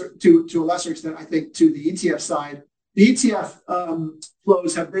to a lesser extent, I think, to the ETF side. The ETF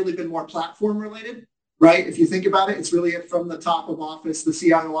flows have really been more platform related, right? If you think about it, it's really from the top of office, the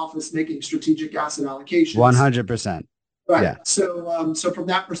CIO office, making strategic asset allocations. 100%. Right. Yeah. So from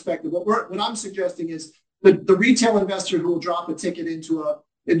that perspective, what I'm suggesting is the retail investor who will drop a ticket into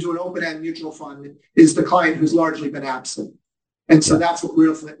an open-end mutual fund is the client who's largely been absent. And so that's what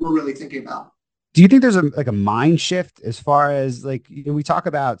we're really thinking about. Do you think there's a mind shift as far as we talk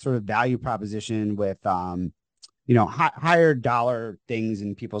about sort of value proposition with, higher dollar things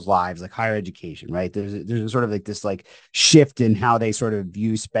in people's lives, like higher education, right? There's sort of this shift in how they sort of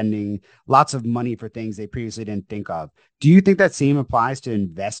view spending lots of money for things they previously didn't think of. Do you think that same applies to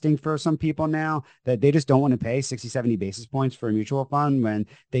investing for some people now, that they just don't want to pay 60, 70 basis points for a mutual fund when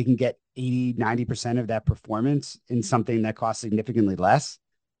they can get 80, 90% of that performance in something that costs significantly less?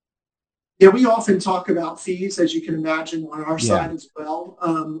 Yeah, we often talk about fees, as you can imagine, on our side as well.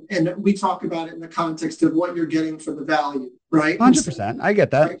 And we talk about it in the context of what you're getting for the value, right? 100%. I get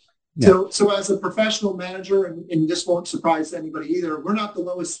that. Right? Yeah. So as a professional manager, and this won't surprise anybody either, we're not the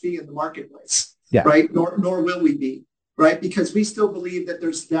lowest fee in the marketplace, right? Nor will we be. right? Because we still believe that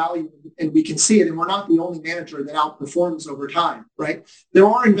there's value and we can see it, and we're not the only manager that outperforms over time, right? There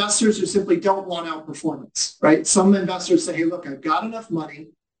are investors who simply don't want outperformance, right? Some investors say, hey, look, I've got enough money.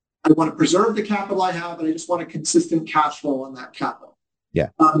 I want to preserve the capital I have, and I just want a consistent cash flow on that capital. Yeah.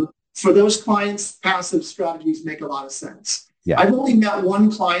 For those clients, passive strategies make a lot of sense. Yeah. I've only met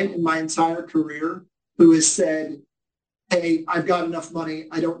one client in my entire career who has said, hey, I've got enough money.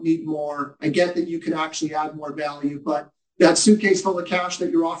 I don't need more. I get that you can actually add more value, but that suitcase full of cash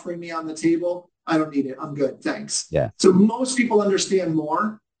that you're offering me on the table, I don't need it. I'm good. Thanks. Yeah. So most people understand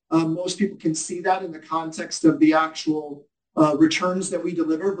more. Most people can see that in the context of the actual returns that we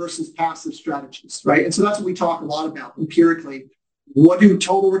deliver versus passive strategies, right? And so that's what we talk a lot about empirically. What do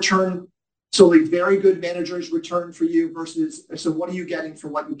total return, so like very good managers return for you versus, so what are you getting for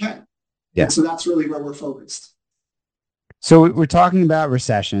what you pay? Yeah. And so that's really where we're focused. So we're talking about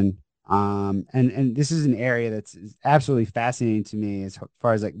recession, and this is an area that's absolutely fascinating to me as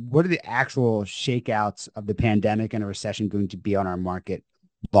far as like, what are the actual shakeouts of the pandemic and a recession going to be on our market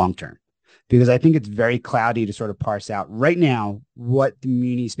long term? Because I think it's very cloudy to sort of parse out right now what the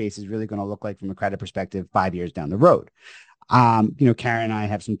muni space is really going to look like from a credit perspective 5 years down the road. Karen and I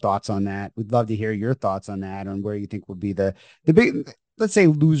have some thoughts on that. We'd love to hear your thoughts on that, on where you think will be the big, let's say,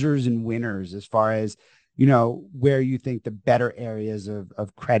 losers and winners as far as, where you think the better areas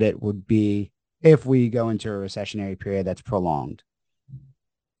of credit would be if we go into a recessionary period that's prolonged.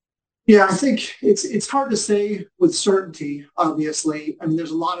 Yeah, I think it's hard to say with certainty, obviously. I mean,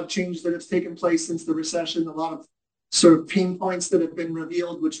 there's a lot of change that has taken place since the recession, a lot of sort of pain points that have been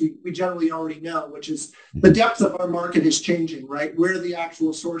revealed, which we generally already know, which is the depth of our market is changing, right? Where the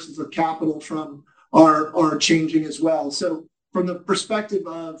actual sources of capital from are changing as well. So from the perspective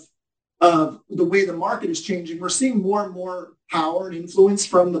of the way the market is changing, we're seeing more and more power and influence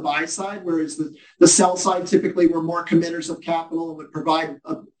from the buy side, whereas the sell side typically were more committers of capital and would provide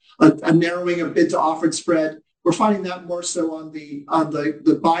a narrowing of bid to offered spread. We're finding that more so on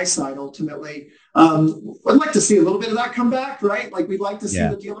the buy side ultimately. I'd like to see a little bit of that come back, right? Like we'd like to see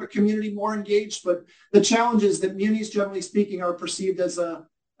the dealer community more engaged, but the challenge is that munis, generally speaking, are perceived as a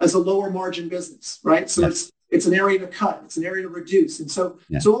lower margin business, right? So it's an area to cut, it's an area to reduce, and so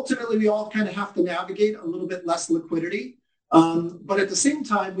ultimately we all kind of have to navigate a little bit less liquidity, but at the same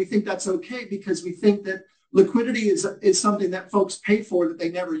time we think that's okay because we think that liquidity is something that folks pay for that they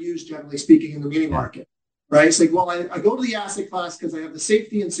never use, generally speaking, in the muni market. Right? It's like, well, I go to the asset class because I have the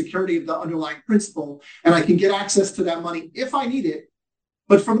safety and security of the underlying principal, and I can get access to that money if I need it.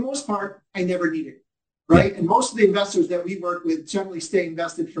 But for the most part, I never need it. Right? Yeah. And most of the investors that we work with generally stay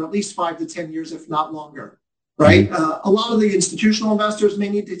invested for at least 5 to 10 years, if not longer. Right? Mm-hmm. A lot of the institutional investors may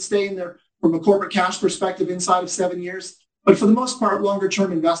need to stay in there from a corporate cash perspective inside of 7 years. But for the most part, longer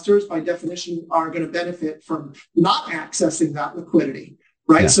term investors, by definition, are going to benefit from not accessing that liquidity.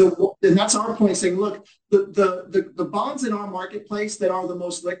 Right. Yeah. So, and that's our point, saying, look, the bonds in our marketplace that are the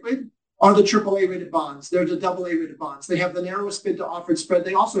most liquid are the AAA rated bonds. They're the AA rated bonds. They have the narrowest bid to offered spread.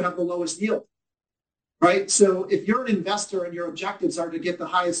 They also have the lowest yield. Right. So if you're an investor and your objectives are to get the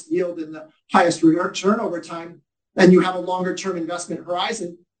highest yield and the highest return over time, and you have a longer term investment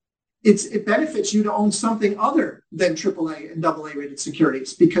horizon, it benefits you to own something other than AAA and AA rated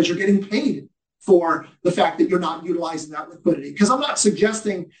securities because you're getting paid for the fact that you're not utilizing that liquidity. Because I'm not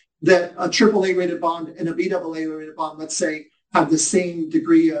suggesting that a AAA rated bond and a BAA rated bond, let's say, have the same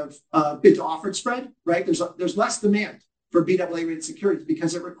degree of bid to offered spread, right? There's less demand for BAA rated securities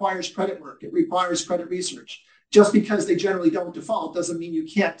because it requires credit work. It requires credit research. Just because they generally don't default doesn't mean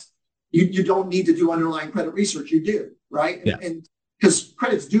you don't need to do underlying credit research. You do, right? Yeah. And because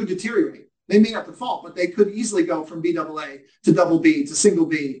credits do deteriorate. They may not default, but they could easily go from BAA to BB to single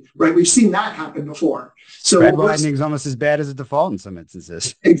B, right? We've seen that happen before. So redlining is almost as bad as a default in some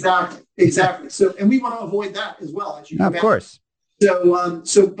instances. Exactly. So, and we want to avoid that as well, as you can imagine. Of course.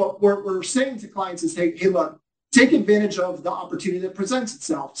 So, but what we're saying to clients is, hey, look, take advantage of the opportunity that presents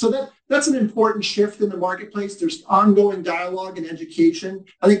itself. So that's an important shift in the marketplace. There's ongoing dialogue and education.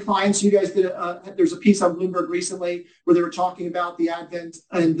 I think clients, you guys did, there's a piece on Bloomberg recently where they were talking about the advent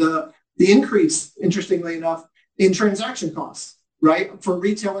and the increase, interestingly enough, in transaction costs, right, for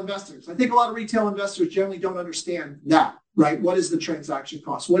retail investors. I think a lot of retail investors generally don't understand that, right? What is the transaction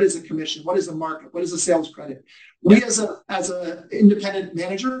cost? What is a commission? What is a markup? What is a sales credit? We as a independent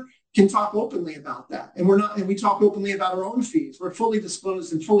manager can talk openly about that. And we talk openly about our own fees. We're fully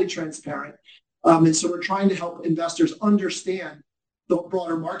disclosed and fully transparent. And so we're trying to help investors understand the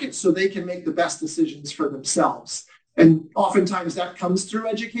broader market so they can make the best decisions for themselves. And oftentimes that comes through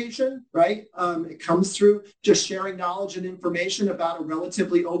education, right? It comes through just sharing knowledge and information about a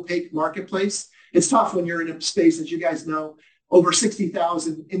relatively opaque marketplace. It's tough when you're in a space, as you guys know, over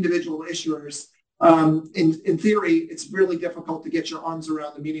 60,000 individual issuers. In theory, it's really difficult to get your arms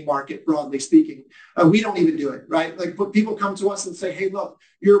around the muni market, broadly speaking. We don't even do it, right? Like, but people come to us and say, hey, look,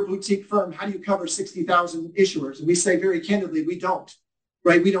 you're a boutique firm. How do you cover 60,000 issuers? And we say very candidly, we don't,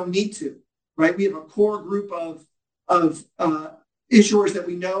 right? We don't need to, right? We have a core group of issuers that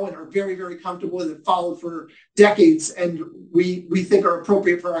we know and are very, very comfortable with and followed for decades, and we think are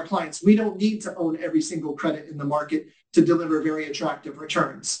appropriate for our clients. We don't need to own every single credit in the market to deliver very attractive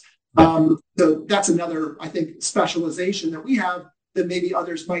returns. So that's another, I think, specialization that we have that maybe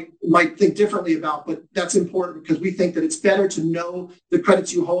others might think differently about, but that's important because we think that it's better to know the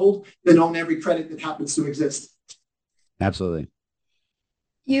credits you hold than own every credit that happens to exist. Absolutely.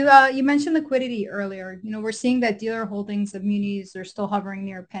 You mentioned liquidity earlier. We're seeing that dealer holdings of munis are still hovering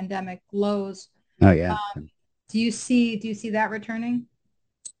near pandemic lows. Oh yeah. Do you see that returning?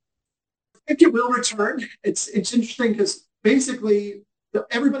 I think it will return. It's interesting because basically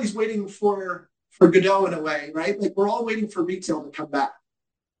everybody's waiting for Godot in a way, right? Like, we're all waiting for retail to come back,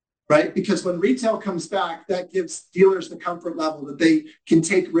 right? Because when retail comes back, that gives dealers the comfort level that they can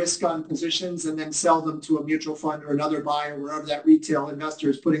take risk on positions and then sell them to a mutual fund or another buyer, wherever that retail investor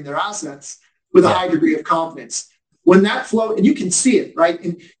is putting their assets, with a high degree of confidence. When that flow, and you can see it, right?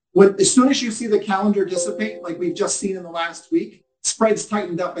 And as soon as you see the calendar dissipate, like we've just seen in the last week, spreads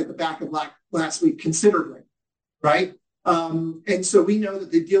tightened up at the back of last week considerably, right? And so we know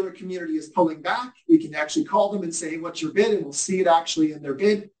that the dealer community is pulling back. We can actually call them and say, hey, what's your bid? And we'll see it actually in their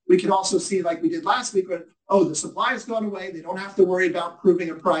bid. We can also see, like we did last week, where, oh, the supply has gone away. They don't have to worry about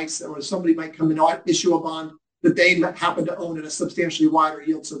proving a price, or somebody might come and issue a bond that they happen to own at a substantially wider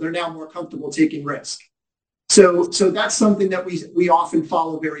yield. So they're now more comfortable taking risk. So that's something that we often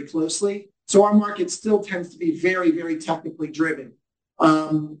follow very closely. So our market still tends to be very, very technically driven.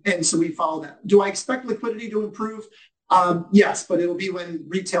 And so we follow that. Do I expect liquidity to improve? Yes, but it'll be when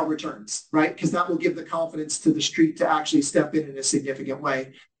retail returns, right? Because that will give the confidence to the street to actually step in a significant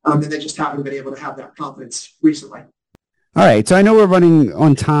way. And they just haven't been able to have that confidence recently. All right. So I know we're running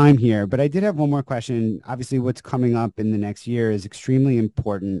on time here, but I did have one more question. Obviously, what's coming up in the next year is extremely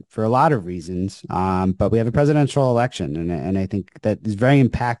important for a lot of reasons. But we have a presidential election, and I think that is very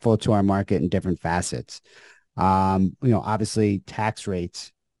impactful to our market in different facets. Obviously, tax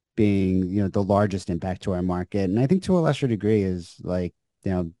rates being, the largest impact to our market. And I think to a lesser degree is the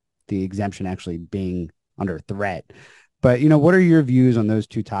exemption actually being under threat. But, what are your views on those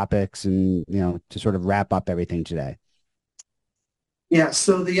two topics and, to sort of wrap up everything today? Yeah,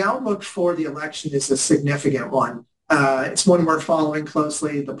 so the outlook for the election is a significant one. It's one we're following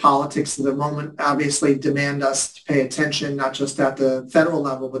closely. The politics of the moment obviously demand us to pay attention, not just at the federal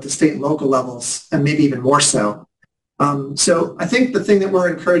level, but the state and local levels, and maybe even more so. So I think the thing that we're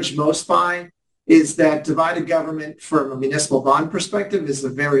encouraged most by is that divided government from a municipal bond perspective is a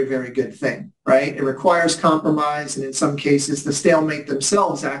very, very good thing, right? It requires compromise, and in some cases, the stalemate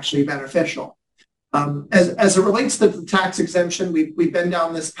themselves actually beneficial. As it relates to the tax exemption, we've been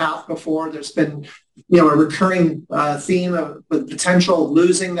down this path before. There's been, a recurring theme of the potential of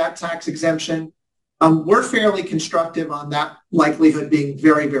losing that tax exemption. We're fairly constructive on that likelihood being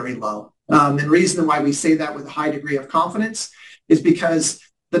very, very low. And the reason why we say that with a high degree of confidence is because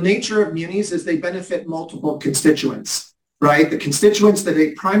the nature of munis is they benefit multiple constituents, right? The constituents that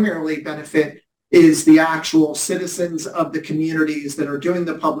they primarily benefit is the actual citizens of the communities that are doing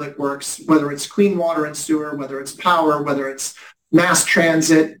the public works, whether it's clean water and sewer, whether it's power, whether it's mass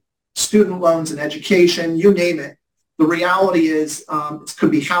transit, student loans and education, you name it. The reality is it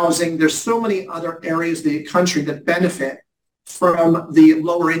could be housing. There's so many other areas of the country that benefit from the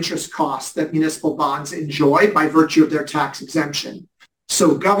lower interest costs that municipal bonds enjoy by virtue of their tax exemption.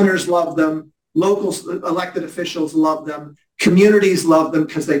 So governors love them, local elected officials love them, communities love them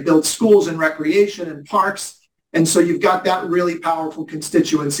because they build schools and recreation and parks. And so you've got that really powerful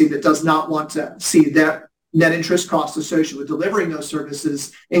constituency that does not want to see that net interest costs associated with delivering those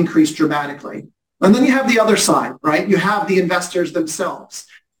services increase dramatically. And then you have the other side, right? You have the investors themselves,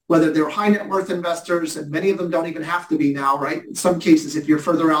 whether they're high net worth investors, and many of them don't even have to be now, right? In some cases, if you're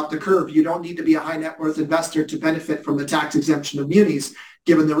further out the curve, you don't need to be a high net worth investor to benefit from the tax exemption of munis,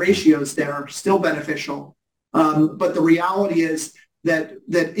 given the ratios there are still beneficial. But the reality is that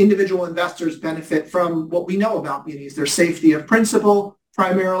individual investors benefit from what we know about munis, their safety of principal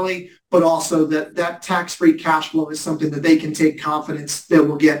primarily, but also that tax-free cash flow is something that they can take confidence they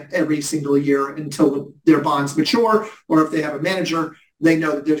will get every single year until their bonds mature, or if they have a manager they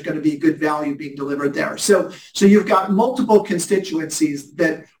know that there's going to be good value being delivered there. So you've got multiple constituencies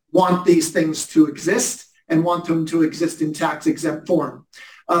that want these things to exist and want them to exist in tax-exempt form.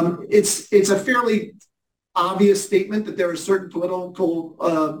 It's a fairly obvious statement that there are certain political,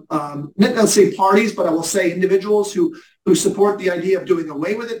 let's say parties, but I will say individuals who support the idea of doing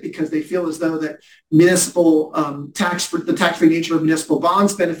away with it because they feel as though that municipal the tax-free nature of municipal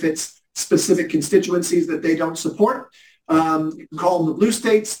bonds benefits specific constituencies that they don't support. You can call them the blue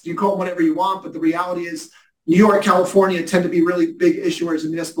states, you call them whatever you want, but the reality is New York, California tend to be really big issuers of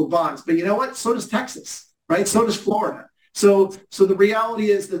municipal bonds. But you know what? So does Texas, right? So does Florida. So the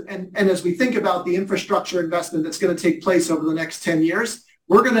reality is that, and as we think about the infrastructure investment that's going to take place over the next 10 years,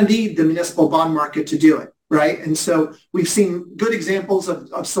 we're going to need the municipal bond market to do it, right? And so we've seen good examples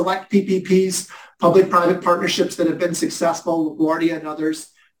of select PPPs, public-private partnerships that have been successful, LaGuardia and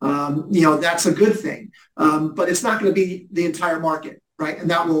others. That's a good thing, but it's not going to be the entire market, right? And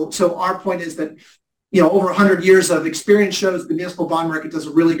so our point is that over 100 years of experience shows the municipal bond market does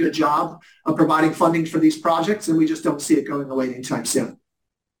a really good job of providing funding for these projects, and we just don't see it going away anytime soon.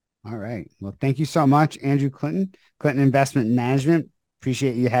 All right. Well, thank you so much, Andrew Clinton Investment Management.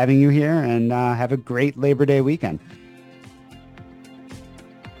 Appreciate you having you here, and have a great Labor Day weekend.